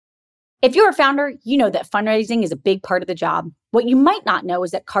If you're a founder, you know that fundraising is a big part of the job. What you might not know is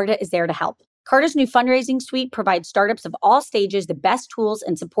that Carta is there to help. Carta's new fundraising suite provides startups of all stages the best tools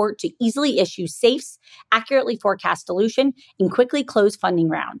and support to easily issue safes, accurately forecast dilution, and quickly close funding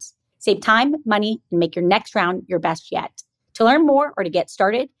rounds. Save time, money, and make your next round your best yet. To learn more or to get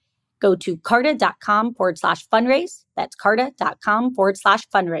started, go to carta.com/fundraise. That's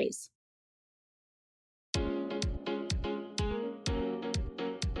carta.com/fundraise.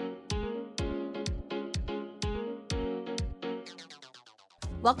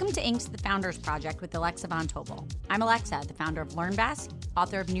 Welcome to Inc.'s The Founders Project with Alexa Von Tobel. I'm Alexa, the founder of LearnVest,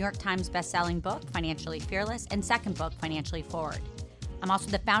 author of New York Times bestselling book, Financially Fearless, and second book, Financially Forward. I'm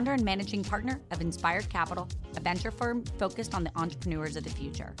also the founder and managing partner of Inspired Capital, a venture firm focused on the entrepreneurs of the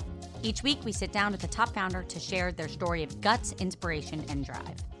future. Each week, we sit down with a top founder to share their story of guts, inspiration, and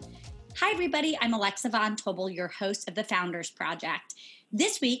drive. Hi, everybody. I'm Alexa Von Tobel, your host of The Founders Project.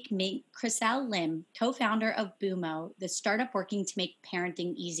 This week, meet Chriselle Lim, co-founder of Boomo, the startup working to make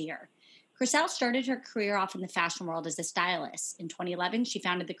parenting easier. Chriselle started her career off in the fashion world as a stylist. In 2011, she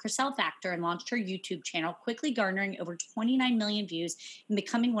founded the Chriselle Factor and launched her YouTube channel, quickly garnering over 29 million views and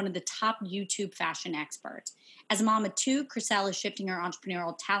becoming one of the top YouTube fashion experts. As a mom of two, Chriselle is shifting her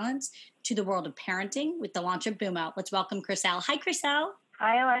entrepreneurial talents to the world of parenting with the launch of Boomo. Let's welcome Chriselle. Hi, Chriselle.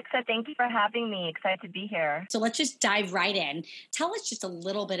 Hi, Alexa. Thank you for having me. Excited to be here. So let's just dive right in. Tell us just a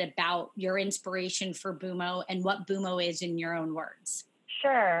little bit about your inspiration for Boomo and what Boomo is in your own words.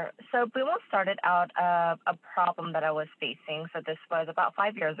 Sure. So Boomo started out of a problem that I was facing. So this was about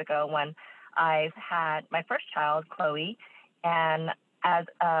 5 years ago when I had my first child, Chloe. And as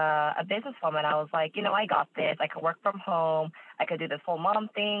a businesswoman, I was like, I got this. I could work from home. I could do this whole mom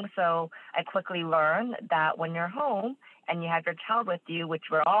thing. So I quickly learned that when you're home and you have your child with you,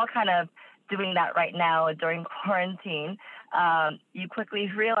 which we're all kind of doing that right now during quarantine, you quickly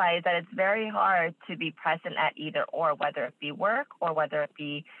realize that it's very hard to be present at either or, whether it be work or whether it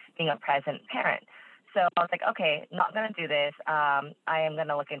be being a present parent. So I was like, okay, not going to do this. I am going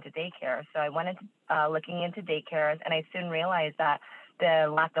to look into daycare. So I went into looking into daycares, and I soon realized that the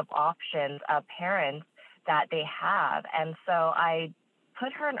lack of options of parents that they have. And so I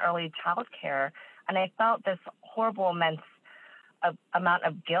put her in early child care, and I felt this horrible, immense amount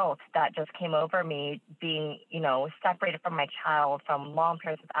of guilt that just came over me being, separated from my child from long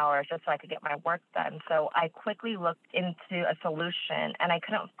periods of hours just so I could get my work done. So I quickly looked into a solution, and I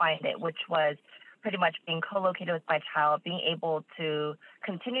couldn't find it, which was pretty much being co-located with my child, being able to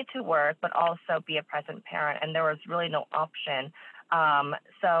continue to work, but also be a present parent. And there was really no option.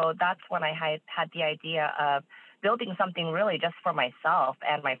 So that's when I had the idea of building something really just for myself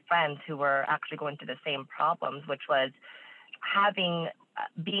and my friends who were actually going through the same problems, which was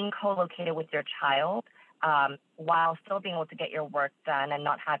being co-located with your child while still being able to get your work done and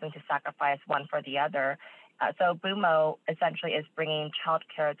not having to sacrifice one for the other. So Boomo essentially is bringing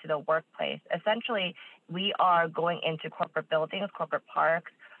childcare to the workplace. Essentially, we are going into corporate buildings, corporate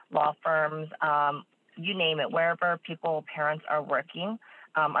parks, law firms, you name it, wherever parents are working.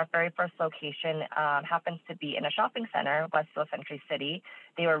 Our very first location happens to be in a shopping center, Westfield Century City.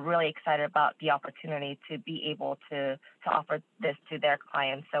 They were really excited about the opportunity to be able to offer this to their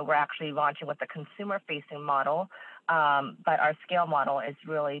clients. So we're actually launching with a consumer-facing model, but our scale model is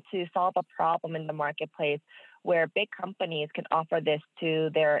really to solve a problem in the marketplace where big companies can offer this to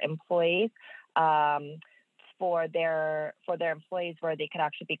their employees. For their employees, where they could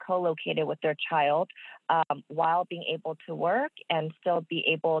actually be co-located with their child while being able to work and still be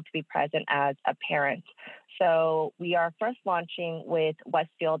able to be present as a parent. So we are first launching with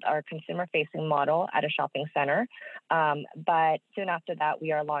Westfield, our consumer-facing model at a shopping center. But soon after that,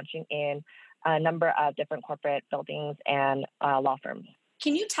 we are launching in a number of different corporate buildings and law firms.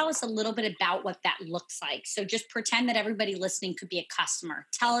 Can you tell us a little bit about what that looks like? So just pretend that everybody listening could be a customer.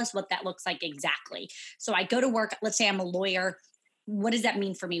 Tell us what that looks like exactly. So I go to work, let's say I'm a lawyer. What does that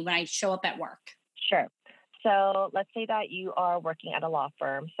mean for me when I show up at work? Sure. So let's say that you are working at a law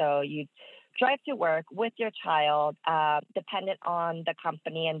firm. So you drive to work with your child, dependent on the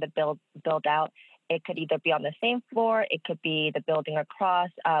company and the build out. It could either be on the same floor, it could be the building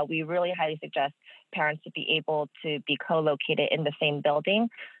across. We really highly suggest parents to be able to be co-located in the same building.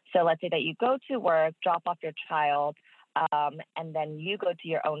 So let's say that you go to work, drop off your child, and then you go to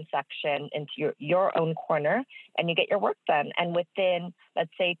your own section, into your own corner, and you get your work done. And within,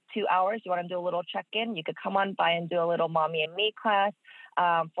 let's say, 2 hours, you want to do a little check-in, you could come on by and do a little mommy and me class.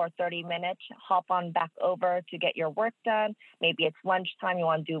 for 30 minutes, hop on back over to get your work done. Maybe it's lunchtime, you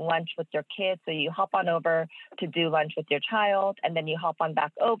want to do lunch with your kids, so you hop on over to do lunch with your child, and then you hop on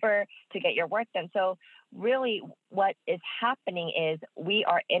back over to get your work done. So really what is happening is we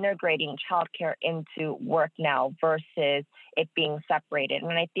are integrating childcare into work now versus it being separated.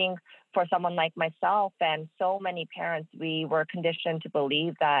 And I think for someone like myself and so many parents, we were conditioned to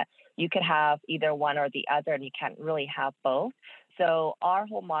believe that you could have either one or the other and you can't really have both. So our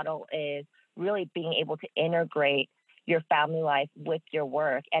whole model is really being able to integrate your family life with your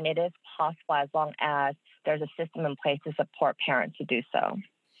work. And it is possible as long as there's a system in place to support parents to do so.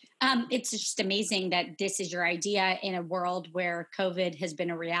 It's just amazing that this is your idea in a world where COVID has been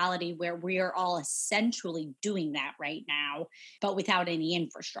a reality, where we are all essentially doing that right now, but without any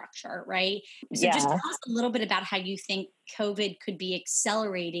infrastructure, right? So just tell us a little bit about how you think COVID could be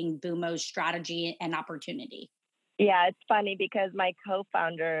accelerating Bumo's strategy and opportunity. Yeah, it's funny because my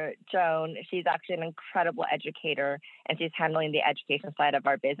co-founder, Joan, she's actually an incredible educator and she's handling the education side of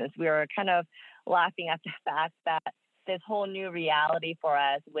our business. We were kind of laughing at the fact that this whole new reality for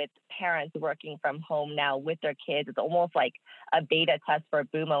us with parents working from home now with their kids. It's almost like a beta test for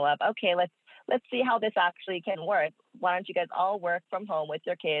Bumo of, okay, let's see how this actually can work. Why don't you guys all work from home with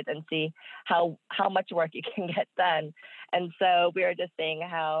your kids and see how much work you can get done? And so we were just saying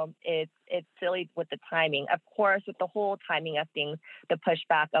how it's silly with the timing. Of course, with the whole timing of things, the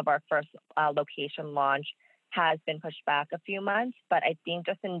pushback of our first location launch has been pushed back a few months. But I think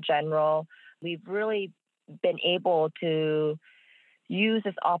just in general, we've really been able to use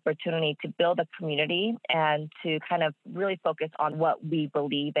this opportunity to build a community and to kind of really focus on what we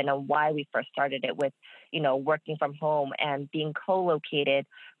believe in and why we first started it with, working from home and being co-located,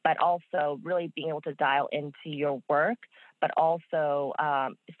 but also really being able to dial into your work, but also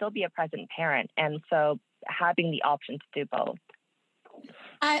still be a present parent. And so having the option to do both.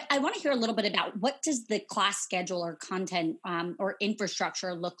 I want to hear a little bit about what does the class schedule or content or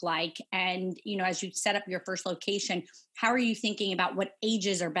infrastructure look like? And, as you set up your first location, how are you thinking about what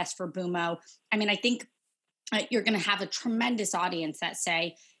ages are best for Bumo? I mean, I think you're going to have a tremendous audience that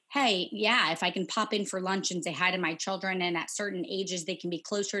say, hey, yeah, if I can pop in for lunch and say hi to my children and at certain ages, they can be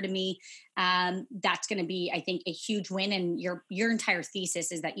closer to me. That's going to be, I think, a huge win. And your entire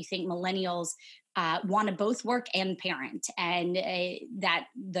thesis is that you think millennials want to both work and parent, and that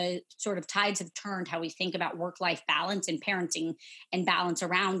the sort of tides have turned how we think about work-life balance and parenting and balance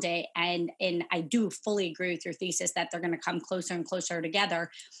around it. And I do fully agree with your thesis that they're going to come closer and closer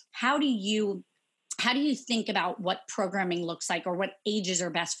together. How do you think about what programming looks like or what ages are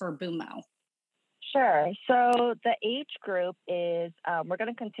best for Bumo? Sure. So the age group is, we're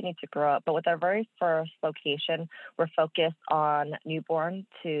going to continue to grow up, but with our very first location, we're focused on newborn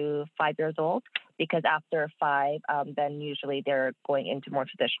to 5 years old, because after 5, then usually they're going into more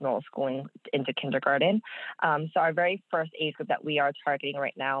traditional schooling into kindergarten. So our very first age group that we are targeting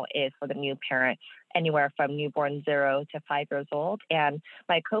right now is for the new parent, anywhere from newborn 0 to 5 years old. And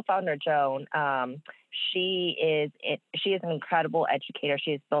my co-founder, Joan, she is an incredible educator.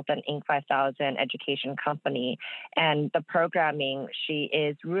 She has built an Inc. 5000 education company. And the programming, she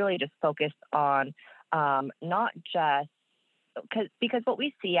is really just focused on not just because what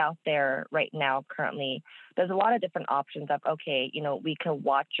we see out there right now currently, there's a lot of different options of, okay, we can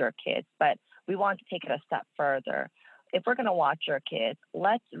watch your kids, but we want to take it a step further. If we're going to watch your kids,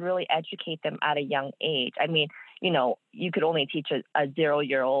 let's really educate them at a young age. I mean, you could only teach a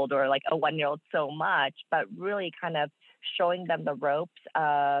 0-year-old or like a 1-year-old so much, but really kind of showing them the ropes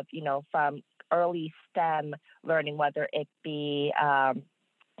of, from early STEM learning, whether it be,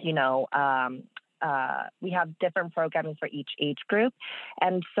 we have different programming for each age group.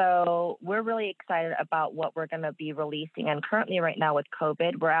 And so we're really excited about what we're going to be releasing. And currently right now with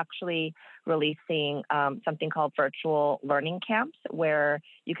COVID, we're actually releasing something called virtual learning camps, where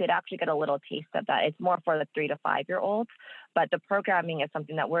you could actually get a little taste of that. It's more for the 3 to 5 year olds, but the programming is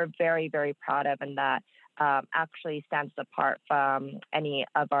something that we're very, very proud of, and that actually stands apart from any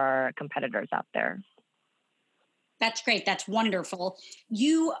of our competitors out there. That's great. That's wonderful.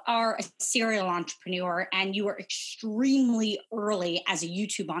 You are a serial entrepreneur, and you are extremely early as a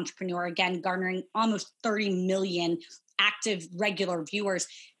YouTube entrepreneur, again, garnering almost 30 million active regular viewers.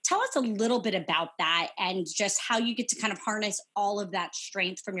 Tell us a little bit about that and just how you get to kind of harness all of that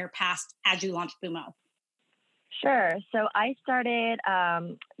strength from your past as you launch Bumo. Sure. So I started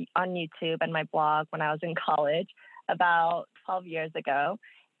on YouTube and my blog when I was in college about 12 years ago.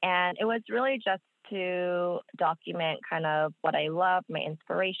 And it was really just to document kind of what I love, my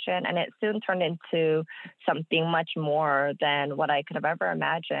inspiration, and it soon turned into something much more than what I could have ever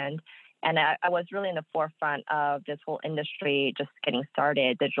imagined. And I was really in the forefront of this whole industry just getting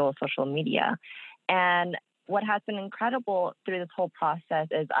started, digital social media. And what has been incredible through this whole process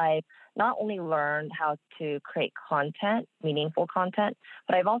is I've not only learned how to create content, meaningful content,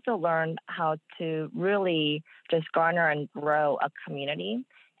 but I've also learned how to really just garner and grow a community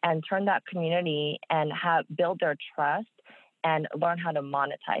and turn that community and build their trust and learn how to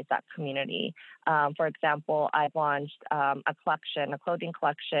monetize that community. For example, I've launched a collection, a clothing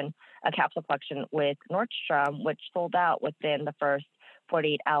collection, a capsule collection with Nordstrom, which sold out within the first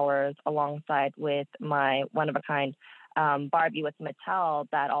 48 hours, alongside with my one-of-a-kind Barbie with Mattel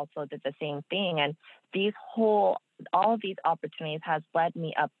that also did the same thing. And all of these opportunities has led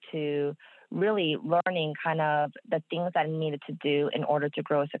me up to really learning kind of the things that I needed to do in order to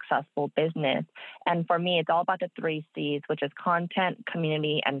grow a successful business. And for me, it's all about the 3 C's, which is content,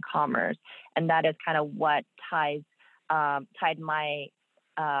 community, and commerce. And that is kind of what tied my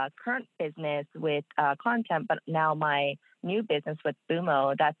current business with content, but now my new business with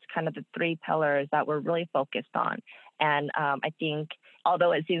Boomo. That's kind of the 3 pillars that we're really focused on. And I think,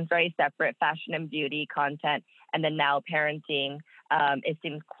 although it seems very separate, fashion and beauty, content, and then now parenting, it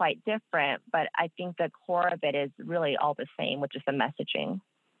seems quite different. But I think the core of it is really all the same, which is the messaging.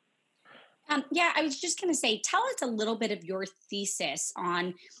 Yeah, I was just going to say, tell us a little bit of your thesis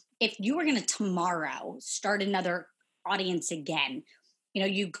on if you were going to tomorrow start another audience again.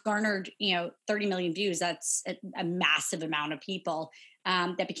 You garnered, 30 million views. That's a massive amount of people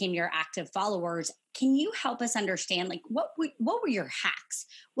that became your active followers. Can you help us understand, like, what were your hacks?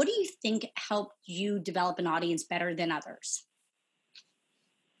 What do you think helped you develop an audience better than others?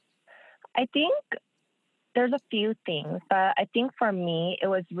 I think there's a few things, but I think for me, it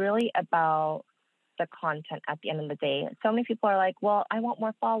was really about the content at the end of the day. So many people are like, well, I want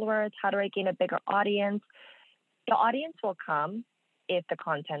more followers. How do I gain a bigger audience? The audience will come if the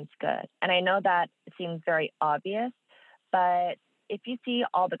content's good. And I know that seems very obvious, but if you see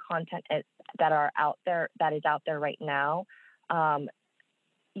all the content that is out there right now,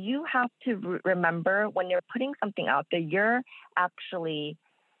 you have to remember when you're putting something out there,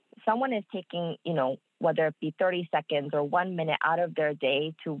 someone is taking, whether it be 30 seconds or 1 minute out of their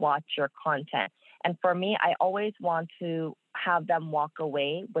day to watch your content. And for me, I always want to have them walk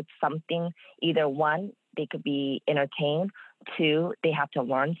away with something. Either 1, they could be entertained. 2, they have to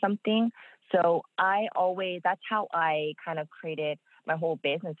learn something. So that's how I kind of created my whole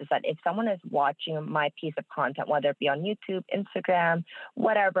business, is that if someone is watching my piece of content, whether it be on YouTube, Instagram,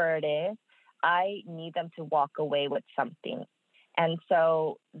 whatever it is, I need them to walk away with something. And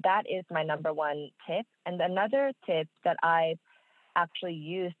so that is my number 1 tip. And another tip that I've actually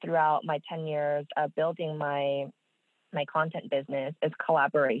used throughout my 10 years of building my content business is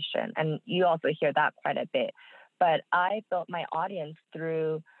collaboration. And you also hear that quite a bit. But I built my audience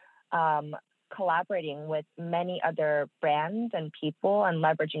through collaborating with many other brands and people and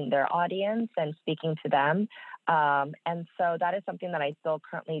leveraging their audience and speaking to them. And so that is something that I still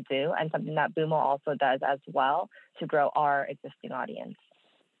currently do, and something that Boomo also does as well to grow our existing audience.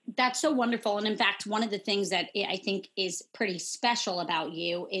 That's so wonderful. And in fact, one of the things that I think is pretty special about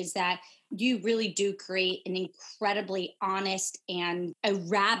you is that you really do create an incredibly honest and a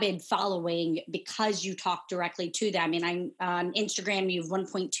rabid following because you talk directly to them. And I'm on Instagram, you have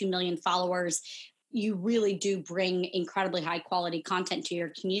 1.2 million followers. You really do bring incredibly high quality content to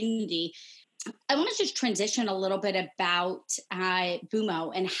your community. I want to just transition a little bit about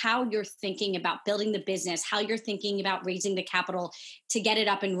Boomo and how you're thinking about building the business, how you're thinking about raising the capital to get it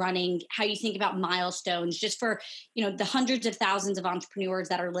up and running, how you think about milestones, just for, the hundreds of thousands of entrepreneurs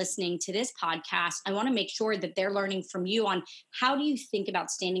that are listening to this podcast. I want to make sure that they're learning from you on how do you think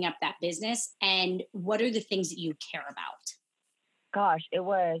about standing up that business and what are the things that you care about? Gosh, it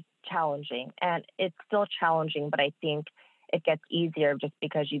was challenging, and it's still challenging, but I think it gets easier just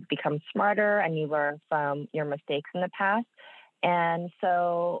because you become smarter and you learn from your mistakes in the past. And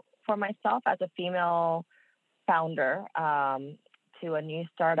so for myself as a female founder to a new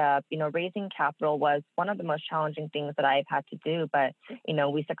startup, raising capital was one of the most challenging things that I've had to do. But,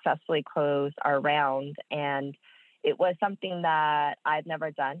 we successfully closed our round, and it was something that I've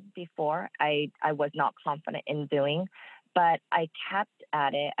never done before. I was not confident in doing, but I kept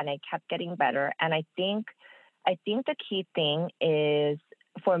at it and I kept getting better. And I think the key thing is,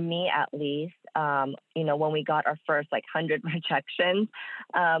 for me at least, when we got our first 100 rejections,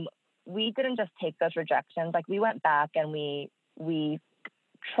 we didn't just take those rejections. We went back and we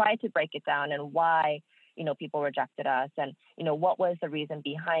tried to break it down and why, people rejected us and, what was the reason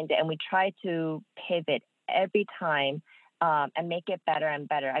behind it. And we tried to pivot every time and make it better and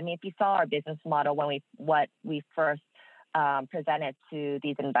better. I mean, if you saw our business model when we first presented to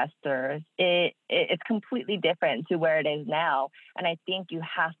these investors, it's completely different to where it is now. And I think you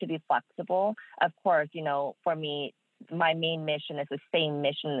have to be flexible. Of course, for me, my main mission is the same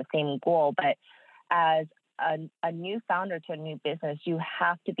mission, the same goal. But as a new founder to a new business, you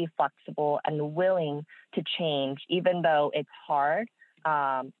have to be flexible and willing to change, even though it's hard.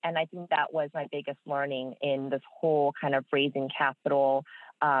 And I think that was my biggest learning in this whole kind of raising capital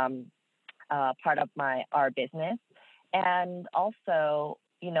part of our business. And also,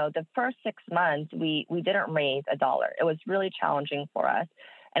 the first 6 months, we didn't raise a dollar. It was really challenging for us,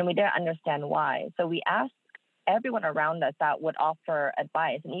 and we didn't understand why. So we asked everyone around us that would offer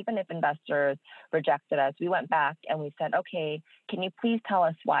advice. And even if investors rejected us, we went back and we said, okay, can you please tell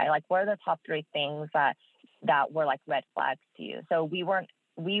us why? Like, what are the top 3 things that were like red flags to you? So we weren't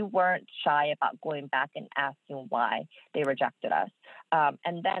shy about going back and asking why they rejected us.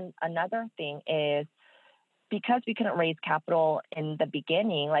 And then another thing is, because we couldn't raise capital in the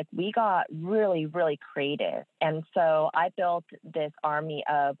beginning, like, we got really, really creative. And so I built this army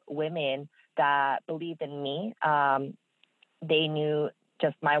of women that believed in me. They knew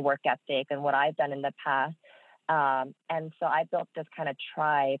just my work ethic and what I've done in the past. And so I built this kind of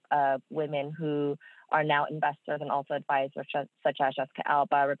tribe of women who are now investors and also advisors, such as Jessica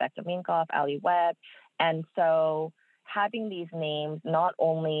Alba, Rebecca Minkoff, Ali Webb. And so having these names not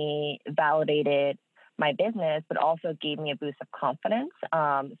only validated my business, but also gave me a boost of confidence.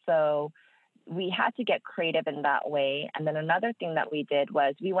 So we had to get creative in that way. And then another thing that we did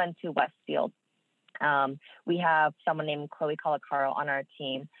was we went to Westfield. We have someone named Chloe Colacaro on our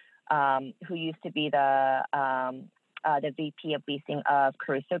team, who used to be the VP of leasing of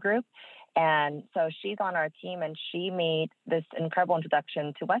Caruso Group. And so she's on our team, and she made this incredible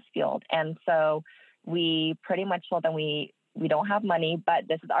introduction to Westfield. And so we pretty much told them we don't have money, but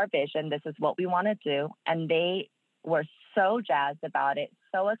this is our vision. This is what we want to do. And they were so jazzed about it,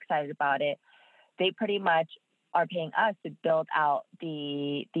 so excited about it. They pretty much are paying us to build out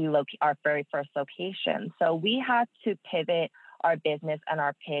our very first location. So we had to pivot our business and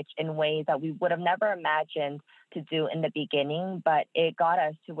our pitch in ways that we would have never imagined to do in the beginning, but it got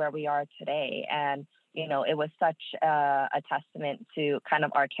us to where we are today. And, it was such a testament to kind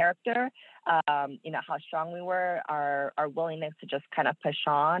of our character, how strong we were, our willingness to just kind of push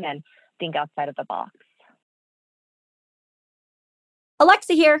on and think outside of the box.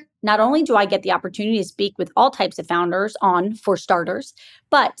 Alexa here. Not only do I get the opportunity to speak with all types of founders on For Starters,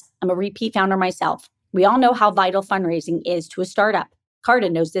 but I'm a repeat founder myself. We all know how vital fundraising is to a startup. Carta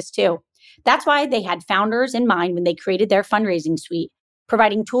knows this too. That's why they had founders in mind when they created their fundraising suite,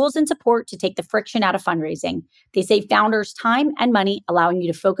 providing tools and support to take the friction out of fundraising. They save founders time and money, allowing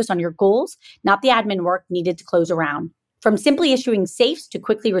you to focus on your goals, not the admin work needed to close a round. From simply issuing safes to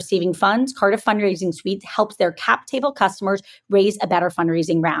quickly receiving funds, Carta Fundraising Suite helps their cap table customers raise a better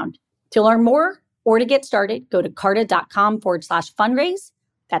fundraising round. To learn more or to get started, go to carta.com/fundraise.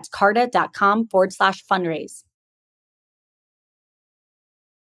 That's carta.com/fundraise.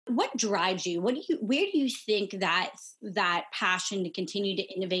 What drives you? Where do you think that passion to continue to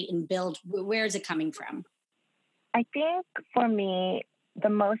innovate and build, where is it coming from? I think for me, the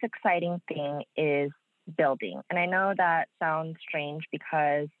most exciting thing is building. And I know that sounds strange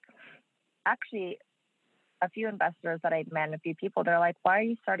because actually a few investors that I've met, a few people, they're like, why are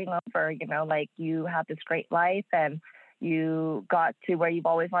you starting over? Like, you have this great life and you got to where you've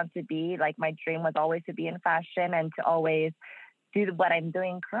always wanted to be. Like, my dream was always to be in fashion and to always do what I'm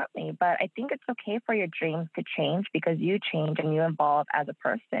doing currently. But I think it's okay for your dreams to change because you change and you evolve as a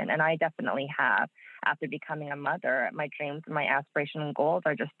person. And I definitely have. After becoming a mother, my dreams and my aspirations and goals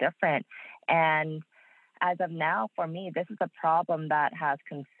are just different. And as of now, for me, this is a problem that has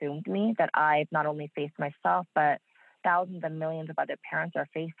consumed me, that I've not only faced myself, but thousands and millions of other parents are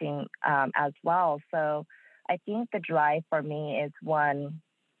facing as well. So I think the drive for me is, one,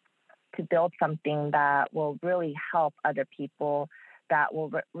 to build something that will really help other people, that will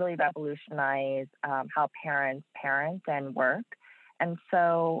really revolutionize how parents parent and work. And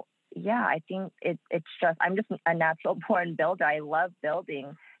so, yeah, I think I'm just a natural born builder. I love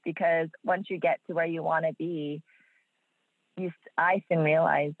building because once you get to where you want to be, I soon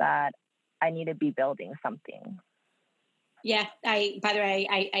realize that I need to be building something. Yeah, by the way,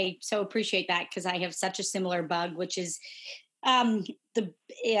 I so appreciate that because I have such a similar bug, which is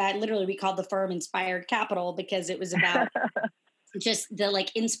literally we called the firm Inspired Capital because it was about just the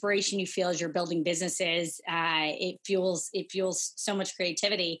inspiration you feel as you're building businesses. It fuels so much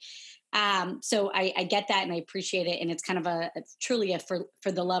creativity. So I get that and I appreciate it. And it's kind of it's truly a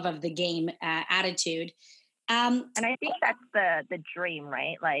for the love of the game attitude. And I think that's the dream,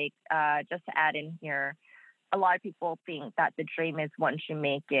 right? Just to add in here, a lot of people think that the dream is once you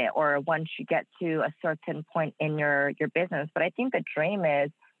make it or once you get to a certain point in your business. But I think the dream is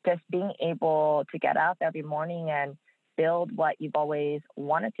just being able to get up every morning and build what you've always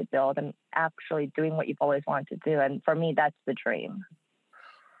wanted to build and actually doing what you've always wanted to do. And for me, that's the dream.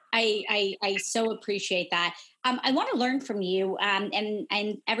 I so appreciate that. I want to learn from you,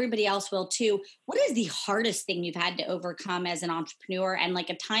 and everybody else will too. What is the hardest thing you've had to overcome as an entrepreneur, and like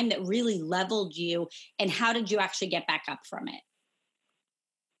a time that really leveled you? And how did you actually get back up from it?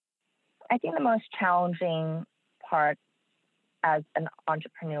 I think the most challenging part as an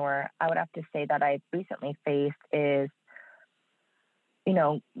entrepreneur, I would have to say that I've recently faced is,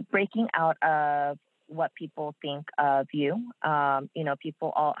 breaking out of what people think of you.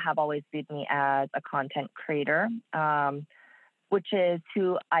 People have always viewed me as a content creator, which is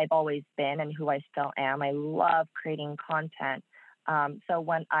who I've always been and who I still am. I love creating content. So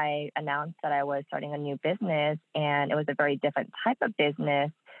when I announced that I was starting a new business and it was a very different type of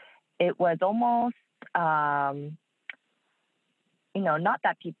business, it was almost, not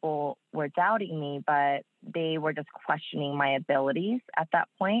that people were doubting me, but they were just questioning my abilities at that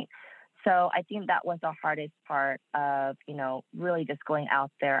point. So I think that was the hardest part of, really just going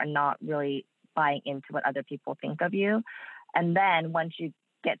out there and not really buying into what other people think of you. And then once you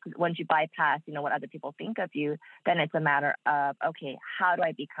bypass, what other people think of you, then it's a matter of, okay, how do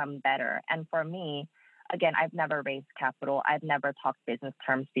I become better? And for me, again, I've never raised capital. I've never talked business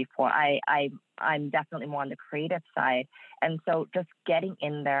terms before. I'm definitely more on the creative side. And so just getting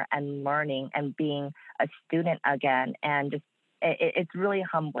in there and learning and being a student again, and just it's really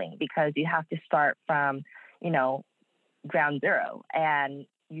humbling because you have to start from, ground zero, and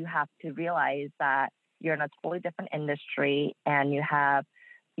you have to realize that you're in a totally different industry and you have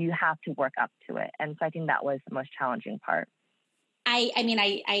to work up to it. And so I think that was the most challenging part.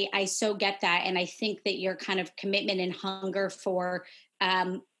 I so get that. And I think that your kind of commitment and hunger for,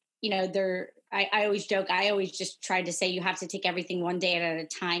 I always joke, I always just try to say you have to take everything one day at a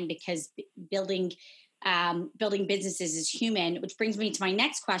time, because building businesses is human, which brings me to my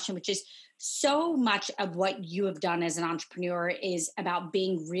next question, which is, so much of what you have done as an entrepreneur is about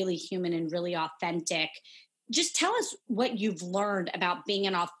being really human and really authentic. Just tell us what you've learned about being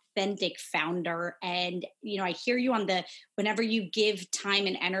an authentic founder. And, I hear you on whenever you give time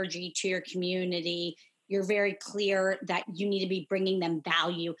and energy to your community, you're very clear that you need to be bringing them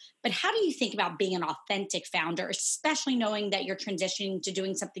value. But how do you think about being an authentic founder, especially knowing that you're transitioning to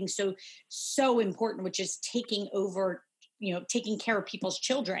doing something so important, which is taking care of people's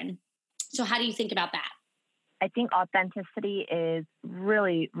children? So how do you think about that? I think authenticity is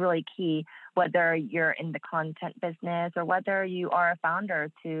really, really key, whether you're in the content business or whether you are a founder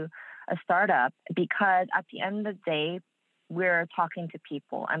to a startup, because at the end of the day, we're talking to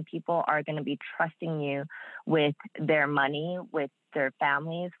people, and people are going to be trusting you with their money, with their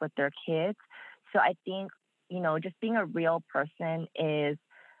families, with their kids. So I think, just being a real person is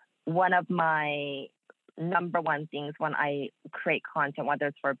one of my number one things when I create content, whether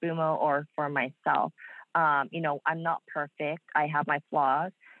it's for Bumo or for myself. I'm not perfect. I have my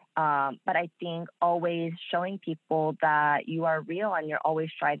flaws. But I think always showing people that you are real and you're always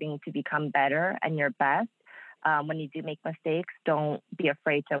striving to become better and your best. When you do make mistakes, don't be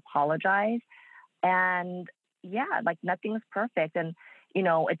afraid to apologize. And nothing's perfect. And,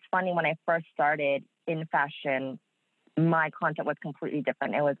 it's funny, when I first started in fashion, my content was completely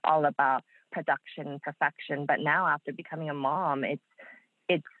different. It was all about production, perfection. But now, after becoming a mom,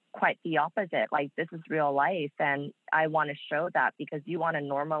 it's quite the opposite. Like, this is real life. And I want to show that, because you want to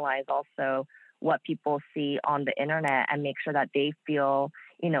normalize also what people see on the internet and make sure that they feel,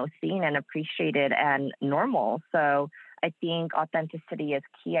 seen and appreciated and normal. So I think authenticity is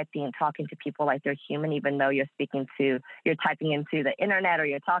key. I think talking to people like they're human, even though you're typing into the internet or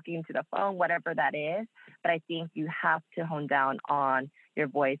you're talking to the phone, whatever that is. But I think you have to hone down on your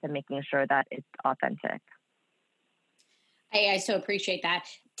voice and making sure that it's authentic. I so appreciate that.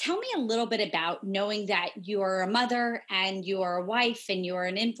 Tell me a little bit about knowing that you are a mother and you are a wife and you are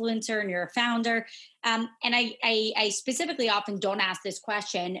an influencer and you're a founder. And I specifically often don't ask this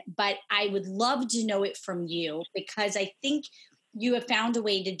question, but I would love to know it from you, because I think you have found a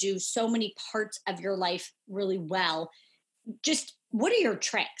way to do so many parts of your life really well. Just what are your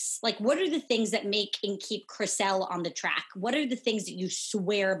tricks? Like, what are the things that make and keep Chriselle on the track? What are the things that you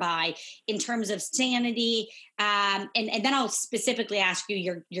swear by in terms of sanity? And then I'll specifically ask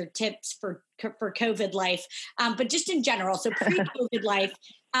you your tips for COVID life, but just in general. So pre-COVID life,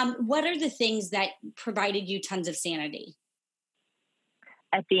 what are the things that provided you tons of sanity?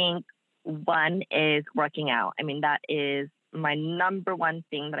 I think one is working out. I mean, that is my number one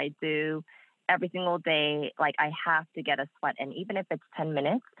thing that I do every single day, like I have to get a sweat in, even if it's 10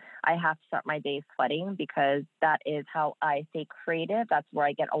 minutes, I have to start my day sweating because that is how I stay creative. That's where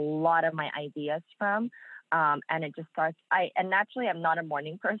I get a lot of my ideas from. And it just starts, and naturally I'm not a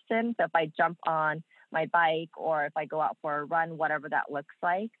morning person. So if I jump on my bike or if I go out for a run, whatever that looks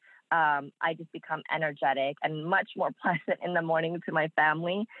like, I just become energetic and much more pleasant in the morning to my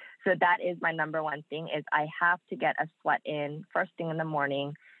family. So that is my number one thing is I have to get a sweat in first thing in the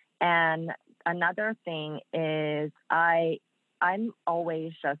morning. And another thing is I'm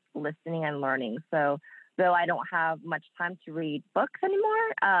always just listening and learning. So though I don't have much time to read books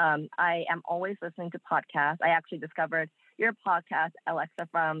anymore, I am always listening to podcasts. I actually discovered your podcast, Alexa,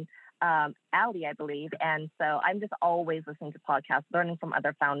 from Ali, I believe. And so I'm just always listening to podcasts, learning from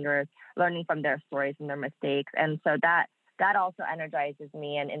other founders, learning from their stories and their mistakes. And so that also energizes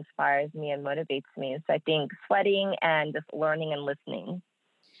me and inspires me and motivates me. So I think sweating and just learning and listening.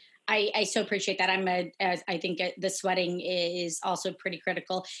 I so appreciate that. I think the sweating is also pretty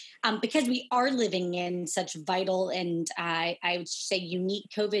critical because we are living in such vital and I would say unique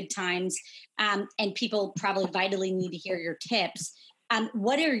COVID times, and people probably vitally need to hear your tips.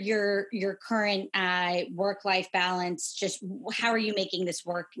 What are your current work-life balance? Just how are you making this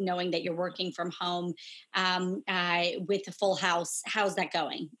work, knowing that you're working from home with a full house? How's that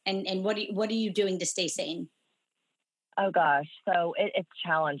going? And what are you doing to stay sane? Oh gosh, so it's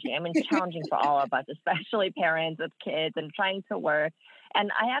challenging. I mean, it's challenging for all of us, especially parents with kids and trying to work. And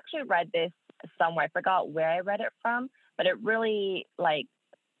I actually read this somewhere. I forgot where I read it from, but it really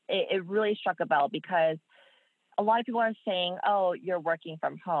it really struck a bell because a lot of people are saying, "Oh, you're working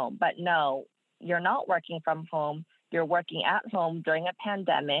from home," but no, you're not working from home. You're working at home during a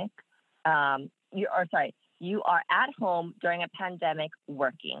pandemic. You are at home during a pandemic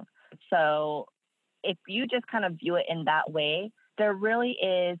working. So if you just kind of view it in that way, there really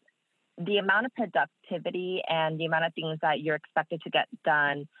is the amount of productivity and the amount of things that you're expected to get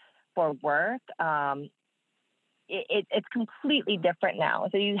done for work. It's completely different now.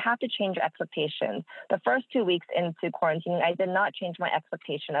 So you have to change your expectations. The first 2 weeks into quarantine, I did not change my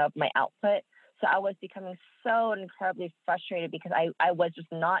expectation of my output. So I was becoming so incredibly frustrated because I was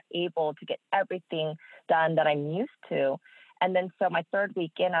just not able to get everything done that I'm used to. And then so my third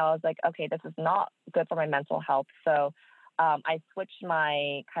week in, I was like, okay, this is not good for my mental health. So I switched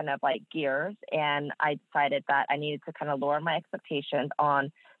my kind of like gears and I decided that I needed to kind of lower my expectations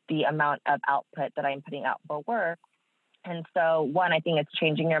on the amount of output that I'm putting out for work. And so one, I think it's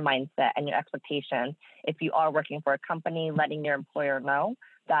changing your mindset and your expectations. If you are working for a company, letting your employer know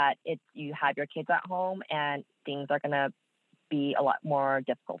that you have your kids at home and things are going to be a lot more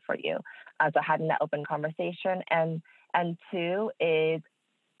difficult for you. So having that open conversation. And two is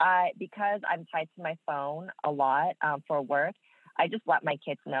because I'm tied to my phone a lot for work, I just let my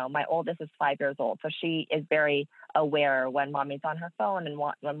kids know. My oldest is 5 years old, so she is very aware when mommy's on her phone and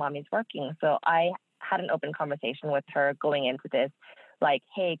when mommy's working. So I had an open conversation with her going into this, like,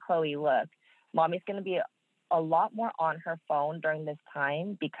 hey, Chloe, look, mommy's going to be a lot more on her phone during this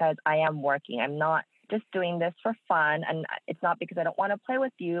time because I am working. I'm not just doing this for fun. And it's not because I don't want to play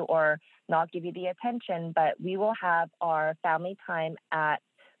with you or not give you the attention, but we will have our family time at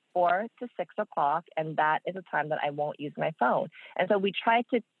 4 to 6 o'clock. And that is a time that I won't use my phone. And so we try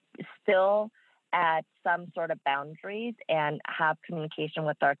to still add some sort of boundaries and have communication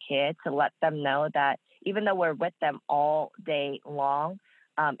with our kids to let them know that even though we're with them all day long,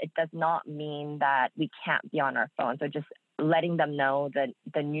 it does not mean that we can't be on our phone. So just letting them know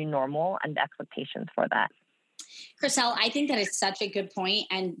the new normal and the expectations for that. Chriselle, I think that is such a good point.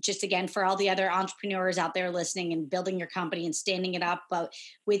 And just again, for all the other entrepreneurs out there listening and building your company and standing it up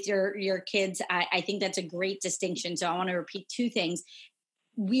with your kids, I think that's a great distinction. So I want to repeat two things.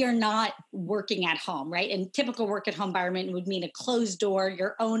 We are not working at home, right? And typical work at home environment would mean a closed door,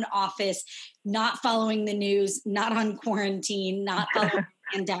 your own office, not following the news, not on quarantine, not following the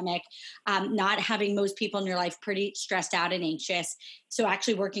pandemic, not having most people in your life pretty stressed out and anxious. So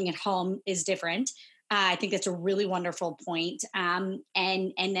actually working at home is different. I think that's a really wonderful point. And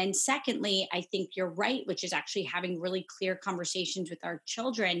then secondly, I think you're right, which is actually having really clear conversations with our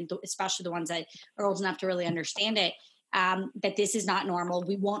children, especially the ones that are old enough to really understand it. That this is not normal.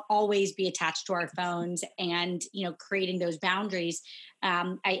 We won't always be attached to our phones and, creating those boundaries.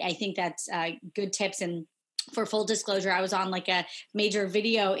 I think that's good tips. And for full disclosure, I was on like a major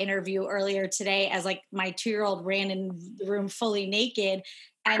video interview earlier today as like my 2-year-old ran in the room fully naked.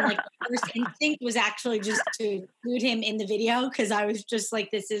 And like the first instinct was actually just to include him in the video because I was just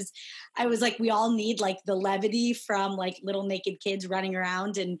like, I was like, we all need like the levity from like little naked kids running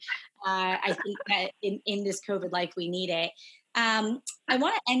around. And I think that in this COVID life, we need it. I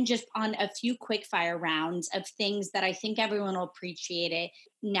want to end just on a few quick fire rounds of things that I think everyone will appreciate it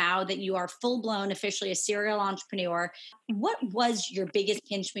now that you are full blown, officially a serial entrepreneur. What was your biggest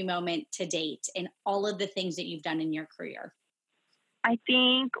pinch me moment to date in all of the things that you've done in your career? I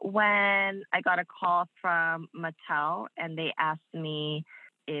think when I got a call from Mattel and they asked me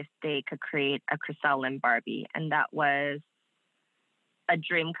if they could create a Crystal Lim Barbie, and that was a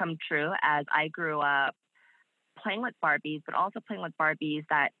dream come true as I grew up playing with Barbies, but also playing with Barbies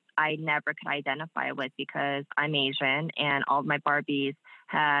that I never could identify with because I'm Asian and all of my Barbies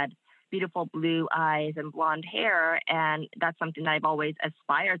had beautiful blue eyes and blonde hair. And that's something that I've always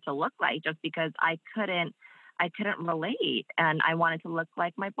aspired to look like just because I couldn't relate and I wanted to look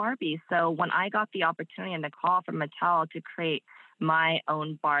like my Barbie. So when I got the opportunity and the call from Mattel to create my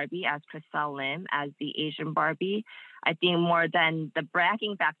own Barbie as Crystal Lim, as the Asian Barbie, I think more than the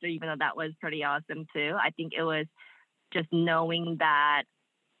bragging factor, even though that was pretty awesome too, I think it was just knowing that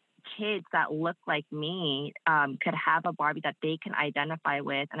kids that look like me could have a Barbie that they can identify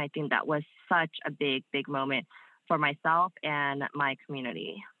with. And I think that was such a big, big moment for myself and my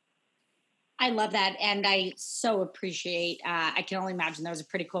community. I love that. And I so appreciate, I can only imagine that was a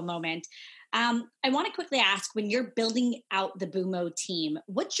pretty cool moment. I want to quickly ask, when you're building out the Boomo team,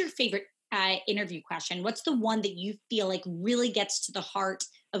 what's your favorite interview question? What's the one that you feel like really gets to the heart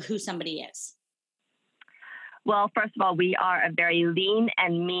of who somebody is? Well, first of all, we are a very lean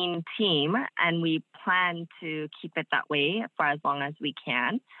and mean team, and we plan to keep it that way for as long as we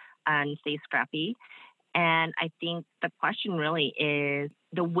can and stay scrappy. And I think the question really is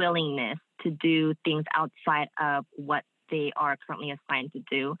the willingness to do things outside of what they are currently assigned to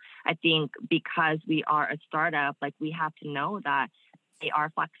do. I think because we are a startup, like we have to know that they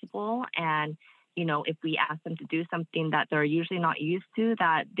are flexible and, you know, if we ask them to do something that they're usually not used to,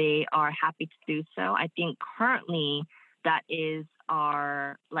 that they are happy to do so. I think currently that is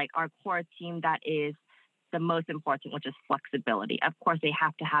our core team that is the most important, which is flexibility. Of course, they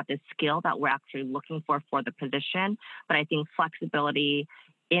have to have this skill that we're actually looking for the position. But I think flexibility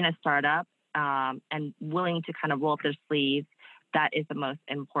in a startup and willing to kind of roll up their sleeves, that is the most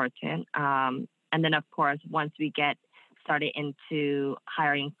important. And then, of course, once we get started into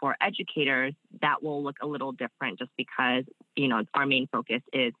hiring for educators, that will look a little different just because, you know, our main focus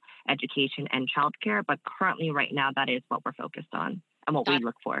is education and childcare. But currently, right now, that is what we're focused on and what we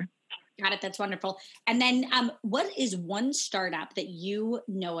look for. Got it. That's wonderful. And then what is one startup that you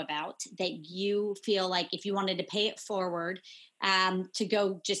know about that you feel like if you wanted to pay it forward to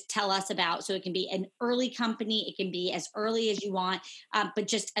go just tell us about? So it can be an early company, it can be as early as you want, but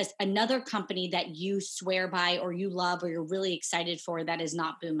just as another company that you swear by or you love or you're really excited for that is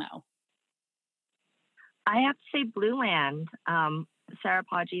not Boomo. I have to say Blueland, Sarah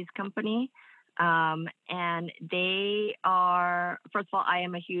Podgy's company. And they are, first of all, I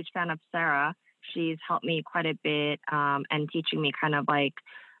am a huge fan of Sarah. She's helped me quite a bit and teaching me kind of like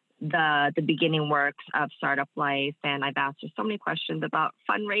the beginning works of startup life. And I've asked her so many questions about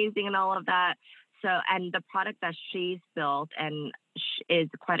fundraising and all of that. So, and the product that she's built and is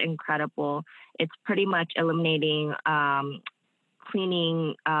quite incredible. It's pretty much eliminating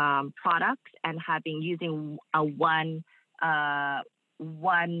cleaning products and using a one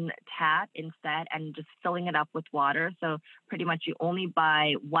tap instead and just filling it up with water. So pretty much you only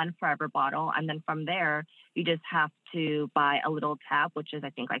buy one forever bottle. And then from there, you just have to buy a little tap, which is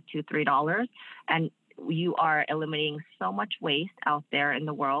I think like $2-3. And you are eliminating so much waste out there in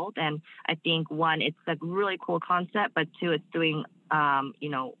the world. And I think one, it's a really cool concept, but two, it's doing, a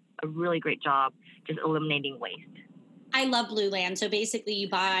really great job just eliminating waste. I love Blueland. So basically you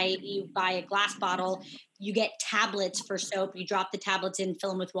buy a glass bottle, you get tablets for soap, you drop the tablets in,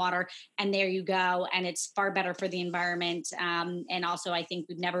 fill them with water, and there you go. And it's far better for the environment. And also I think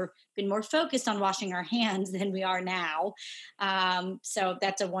we've never been more focused on washing our hands than we are now. So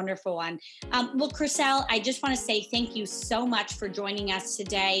that's a wonderful one. Well, Crystal, I just want to say thank you so much for joining us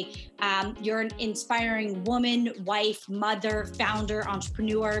today. You're an inspiring woman, wife, mother, founder,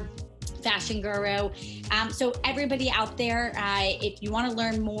 entrepreneur, fashion guru. So everybody out there, if you want to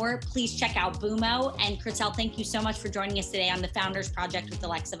learn more, please check out Boomo. And Crystal, thank you so much for joining us today on the Founders Project with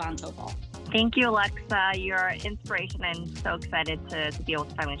Alexa Von Tobel. Thank you, Alexa. You're an inspiration and so excited to be able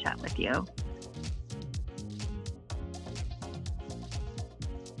to finally chat with you.